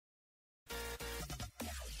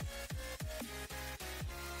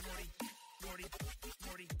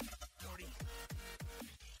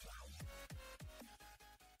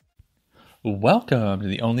Welcome to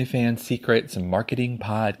the OnlyFans Secrets Marketing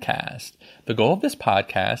Podcast. The goal of this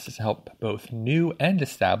podcast is to help both new and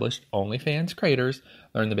established OnlyFans creators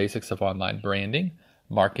learn the basics of online branding,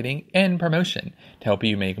 marketing, and promotion to help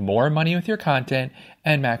you make more money with your content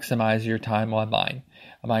and maximize your time online.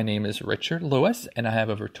 My name is Richard Lewis, and I have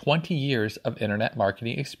over 20 years of internet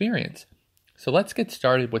marketing experience. So let's get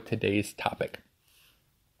started with today's topic.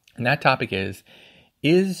 And that topic is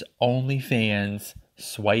OnlyFans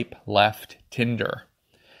swipe left Tinder?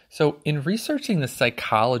 So in researching the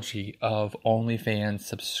psychology of OnlyFans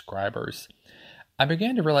subscribers, I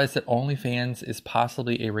began to realize that OnlyFans is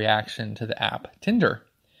possibly a reaction to the app Tinder.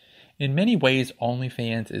 In many ways,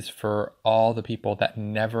 OnlyFans is for all the people that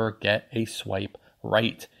never get a swipe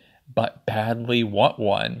right, but badly want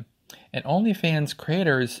one. And OnlyFans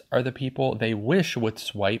creators are the people they wish would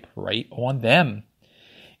swipe right on them.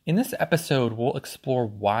 In this episode, we'll explore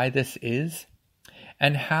why this is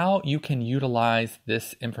and how you can utilize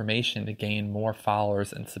this information to gain more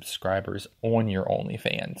followers and subscribers on your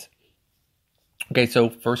OnlyFans. Okay, so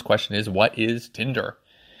first question is, what is Tinder?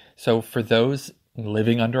 So for those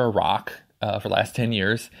living under a rock for the last 10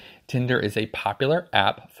 years, Tinder is a popular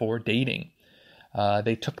app for dating.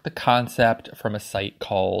 They took the concept from a site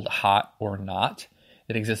called Hot or Not.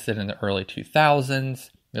 It existed in the early 2000s.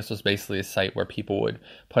 This was basically a site where people would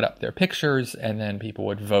put up their pictures and then people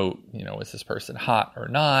would vote, is this person hot or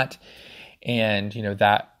not? And,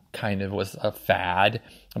 that kind of was a fad,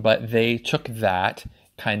 but they took that,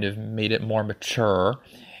 kind of made it more mature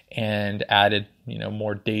and added,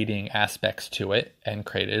 more dating aspects to it and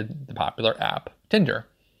created the popular app Tinder.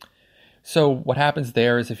 So what happens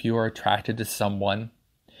there is if you are attracted to someone,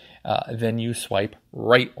 then you swipe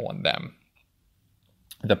right on them.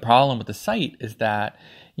 The problem with the site is that,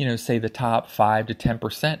 say the top 5 to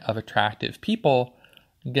 10% of attractive people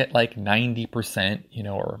get like 90%,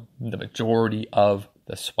 or the majority of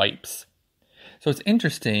the swipes. So it's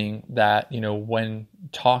interesting that, when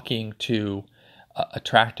talking to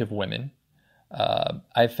attractive women,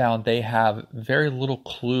 I found they have very little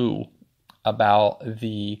clue about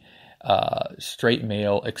the straight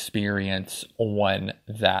male experience on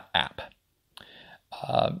that app.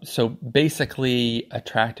 So basically,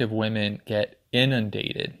 attractive women get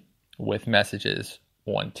inundated with messages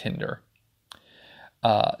on Tinder.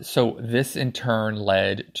 So this in turn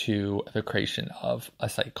led to the creation of a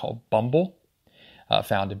site called Bumble,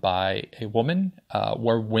 founded by a woman,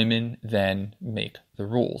 where women then make the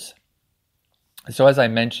rules. So as I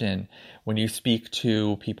mentioned, when you speak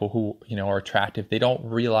to people who are attractive, they don't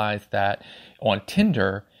realize that on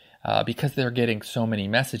Tinder, because they're getting so many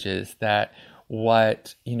messages, that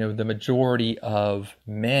what the majority of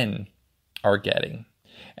men are getting,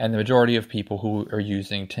 and the majority of people who are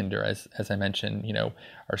using Tinder, as I mentioned,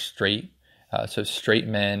 are straight. So straight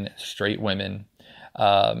men, straight women,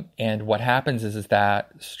 and what happens is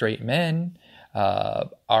that straight men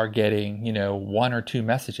are getting one or two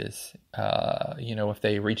messages. If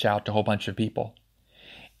they reach out to a whole bunch of people,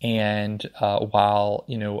 and while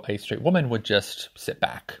a straight woman would just sit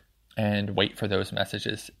back and wait for those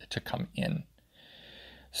messages to come in.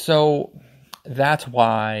 So that's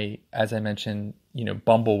why, as I mentioned,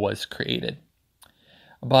 Bumble was created.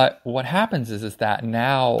 But what happens is that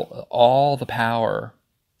now all the power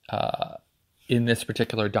in this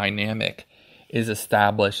particular dynamic is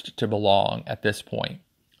established to belong at this point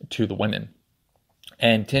to the women.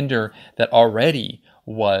 And Tinder, that already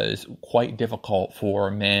was quite difficult for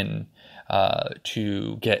men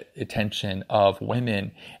to get attention of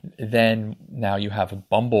women, then now you have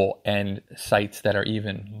Bumble and sites that are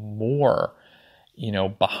even more,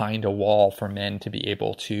 behind a wall for men to be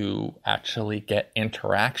able to actually get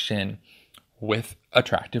interaction with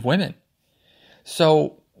attractive women.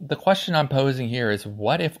 So the question I'm posing here is,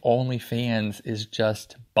 what if OnlyFans is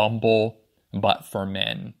just Bumble, but for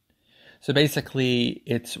men? So basically,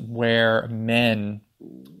 it's where men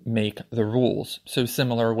make the rules. So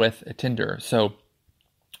similar with Tinder. So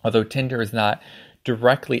although Tinder is not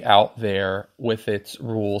directly out there with its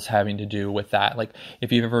rules having to do with that, like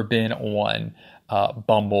if you've ever been on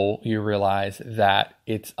Bumble, you realize that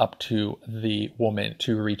it's up to the woman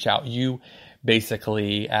to reach out. You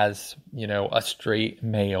basically, as a straight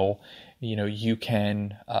male, you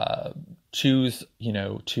can choose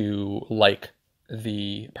to like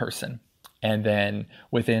the person. And then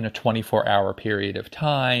within a 24-hour period of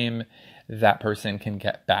time, that person can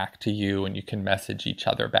get back to you and you can message each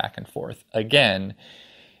other back and forth. Again,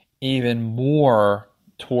 even more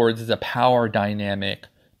towards the power dynamic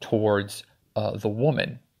towards the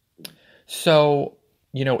woman. So,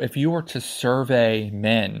 if you were to survey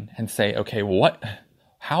men and say, okay,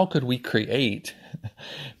 how could we create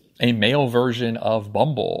a male version of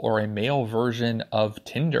Bumble or a male version of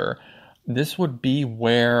Tinder. This would be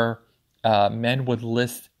where men would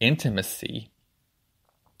list intimacy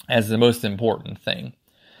as the most important thing.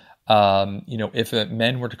 If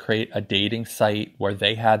men were to create a dating site where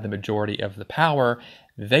they had the majority of the power,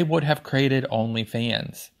 they would have created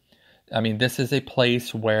OnlyFans. I mean, this is a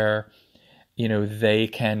place where, they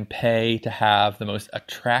can pay to have the most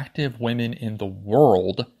attractive women in the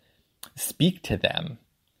world speak to them.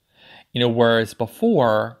 Whereas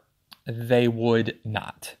before, they would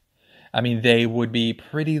not. I mean, they would be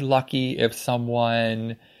pretty lucky if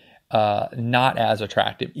someone not as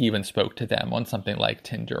attractive even spoke to them on something like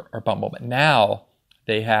Tinder or Bumble. But now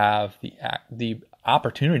they have the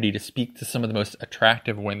opportunity to speak to some of the most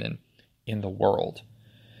attractive women in the world.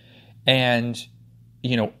 And,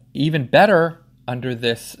 even better under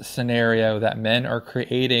this scenario that men are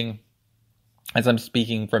creating, as I'm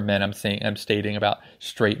speaking for men, I'm stating about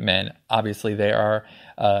straight men. Obviously, there are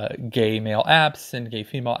gay male apps and gay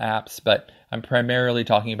female apps, but I'm primarily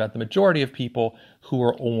talking about the majority of people who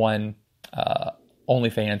are on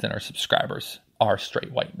OnlyFans and our subscribers are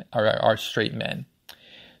straight men.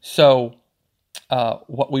 So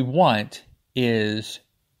what we want is,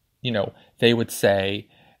 they would say,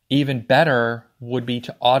 even better would be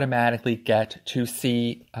to automatically get to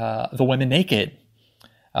see the women naked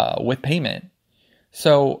with payment.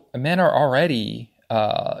 So men are already,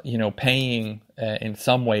 paying in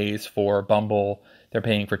some ways for Bumble. They're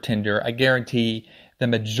paying for Tinder. I guarantee the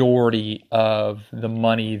majority of the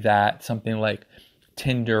money that something like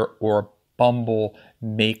Tinder or Bumble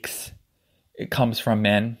makes, it comes from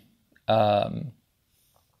men,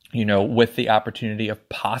 with the opportunity of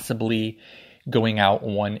possibly going out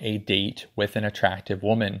on a date with an attractive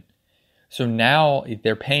woman. So now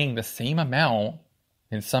they're paying the same amount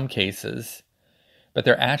in some cases, but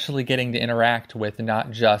they're actually getting to interact with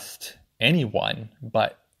not just anyone,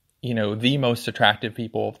 but, the most attractive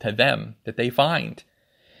people to them that they find.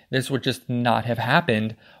 This would just not have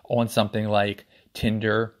happened on something like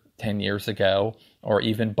Tinder 10 years ago or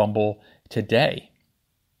even Bumble today.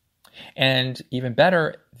 And even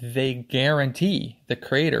better, they guarantee, the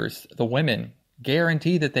creators, the women,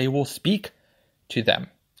 guarantee that they will speak to them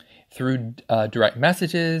through direct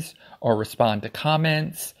messages or respond to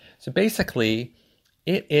comments. So basically,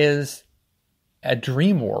 it is a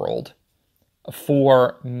dream world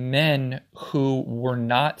for men who were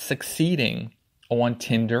not succeeding on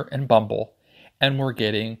Tinder and Bumble and were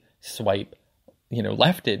getting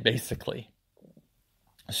lefted, basically.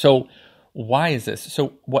 So why is this?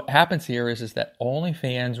 So what happens here is that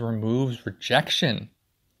OnlyFans removes rejection,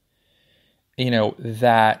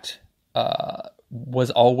 that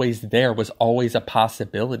was always there, was always a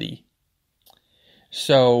possibility.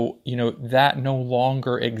 So, that no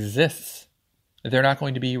longer exists. They're not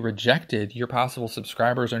going to be rejected. Your possible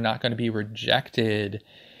subscribers are not going to be rejected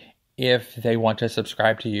if they want to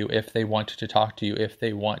subscribe to you, if they want to talk to you, if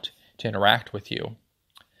they want to interact with you.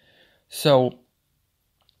 So,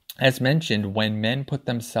 as mentioned, when men put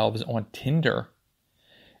themselves on Tinder,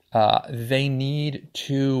 they need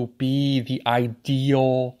to be the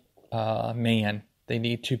ideal man. They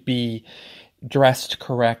need to be dressed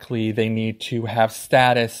correctly. They need to have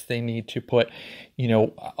status. They need to put,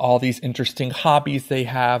 all these interesting hobbies they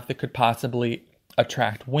have that could possibly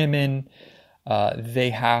attract women.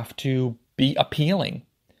 They have to be appealing.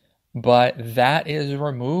 But that is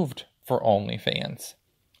removed for OnlyFans.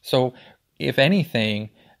 So if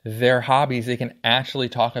anything, their hobbies, they can actually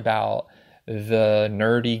talk about the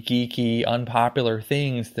nerdy, geeky, unpopular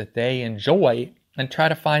things that they enjoy and try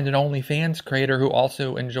to find an OnlyFans creator who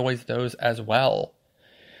also enjoys those as well.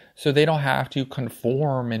 So they don't have to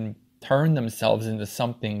conform and turn themselves into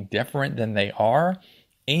something different than they are.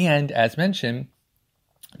 And as mentioned,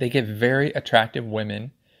 they get very attractive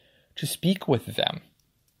women to speak with them.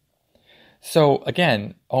 So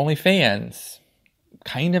again, OnlyFans,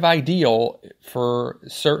 kind of ideal for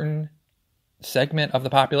certain segment of the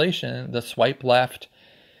population, the swipe left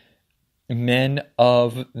men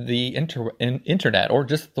of the internet or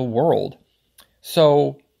just the world.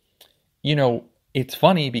 So, it's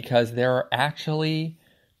funny because there are actually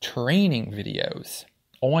training videos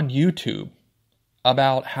on YouTube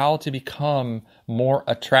about how to become more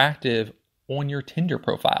attractive on your Tinder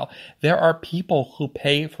profile. There are people who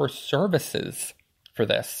pay for services for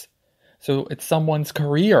this. So it's someone's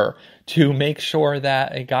career to make sure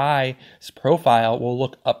that a guy's profile will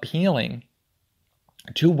look appealing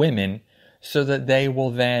to women so that they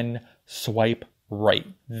will then swipe right.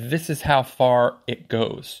 This is how far it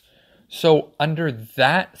goes. So under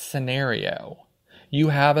that scenario, you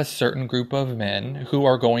have a certain group of men who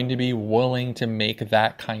are going to be willing to make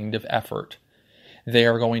that kind of effort. They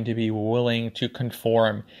are going to be willing to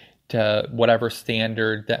conform to whatever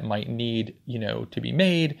standard that might need, to be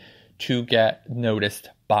made to get noticed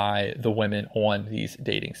by the women on these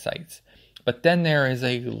dating sites. But then there is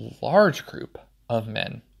a large group of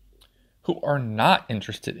men who are not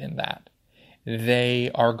interested in that. They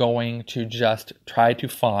are going to just try to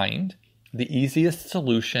find the easiest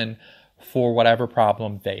solution for whatever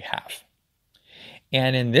problem they have.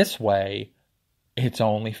 And in this way, it's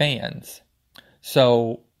OnlyFans.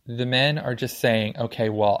 So the men are just saying, okay,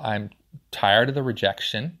 well, I'm tired of the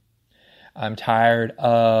rejection. I'm tired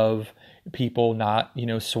of people not,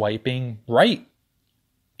 swiping right.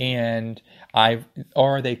 And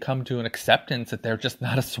or they come to an acceptance that they're just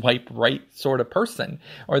not a swipe right sort of person,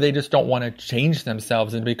 or they just don't want to change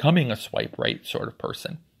themselves into becoming a swipe right sort of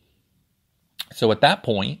person. So at that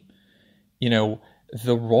point, the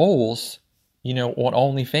roles, on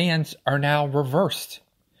OnlyFans are now reversed.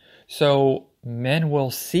 So men will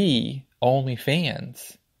see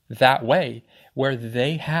OnlyFans that way, where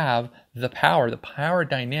they have the power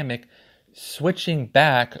dynamic switching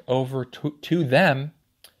back over to them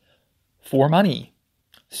for money.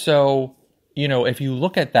 So, if you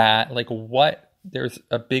look at that, there's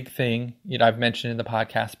a big thing, I've mentioned in the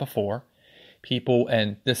podcast before, people,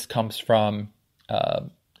 and this comes from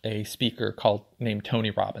a speaker named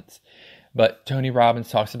Tony Robbins. But Tony Robbins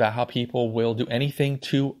talks about how people will do anything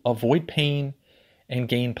to avoid pain and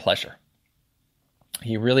gain pleasure.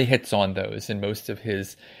 He really hits on those in most of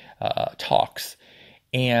his talks.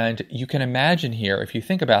 And you can imagine here, if you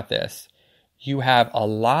think about this, you have a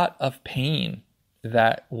lot of pain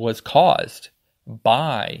that was caused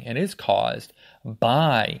by, and is caused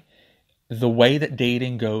by, the way that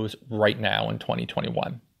dating goes right now in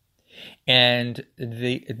 2021. And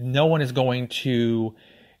no one is going to,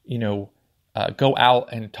 go out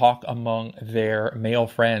and talk among their male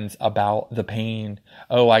friends about the pain.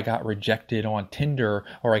 Oh, I got rejected on Tinder,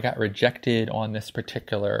 or I got rejected on this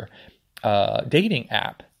particular dating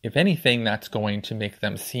app. If anything, that's going to make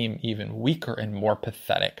them seem even weaker and more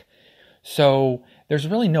pathetic. So there's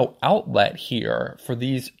really no outlet here for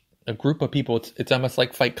a group of people. It's almost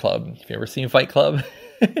like Fight Club. If you ever seen Fight Club,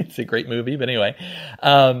 it's a great movie. But anyway,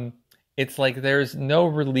 it's like there's no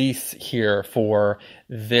release here for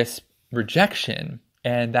this rejection,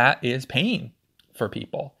 and that is pain for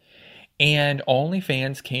people. And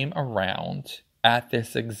OnlyFans came around at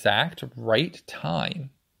this exact right time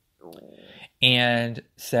and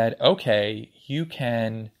said, okay, you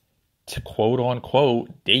can, to quote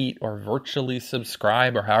unquote, date or virtually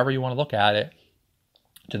subscribe, or however you want to look at it,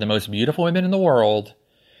 to the most beautiful women in the world.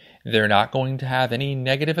 They're not going to have any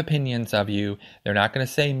negative opinions of you. They're not going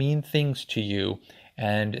to say mean things to you.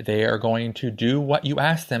 And they are going to do what you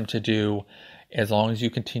ask them to do as long as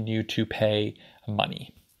you continue to pay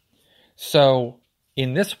money. So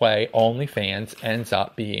in this way, OnlyFans ends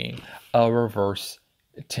up being a reverse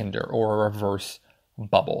Tinder or a reverse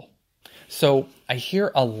Bumble. So I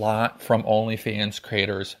hear a lot from OnlyFans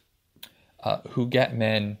creators who get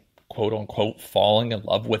men, quote unquote, falling in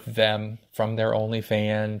love with them from their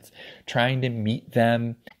OnlyFans, trying to meet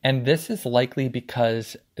them. And this is likely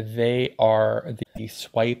because they are the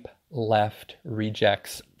swipe left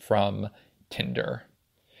rejects from Tinder.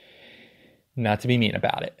 Not to be mean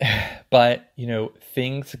about it, but,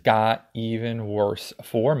 things got even worse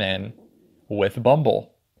for men with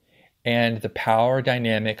Bumble, and the power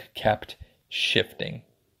dynamic kept shifting.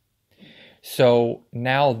 So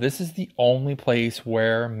now this is the only place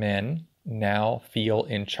where men now feel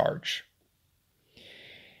in charge.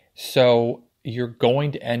 So you're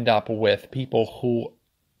going to end up with people who,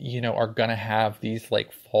 are going to have these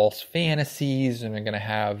false fantasies, and are going to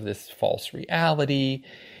have this false reality,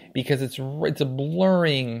 because it's a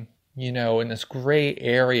blurring, in this gray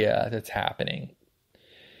area that's happening.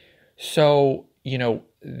 So,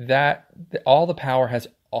 that all the power has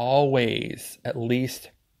always, at least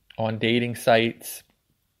on dating sites,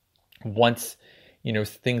 once,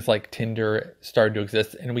 things like Tinder started to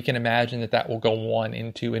exist, and we can imagine that will go on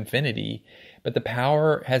into infinity, but the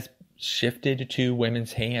power has shifted to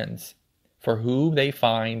women's hands for who they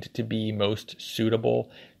find to be most suitable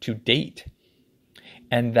to date.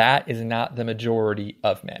 And that is not the majority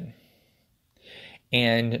of men.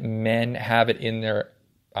 And men have it in their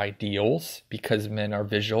ideals, because men are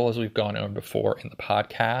visual, as we've gone over before in the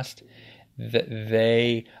podcast, that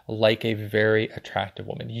they like a very attractive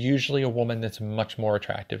woman, usually a woman that's much more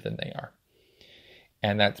attractive than they are.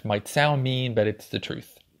 And that might sound mean, but it's the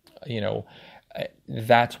truth.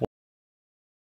 That's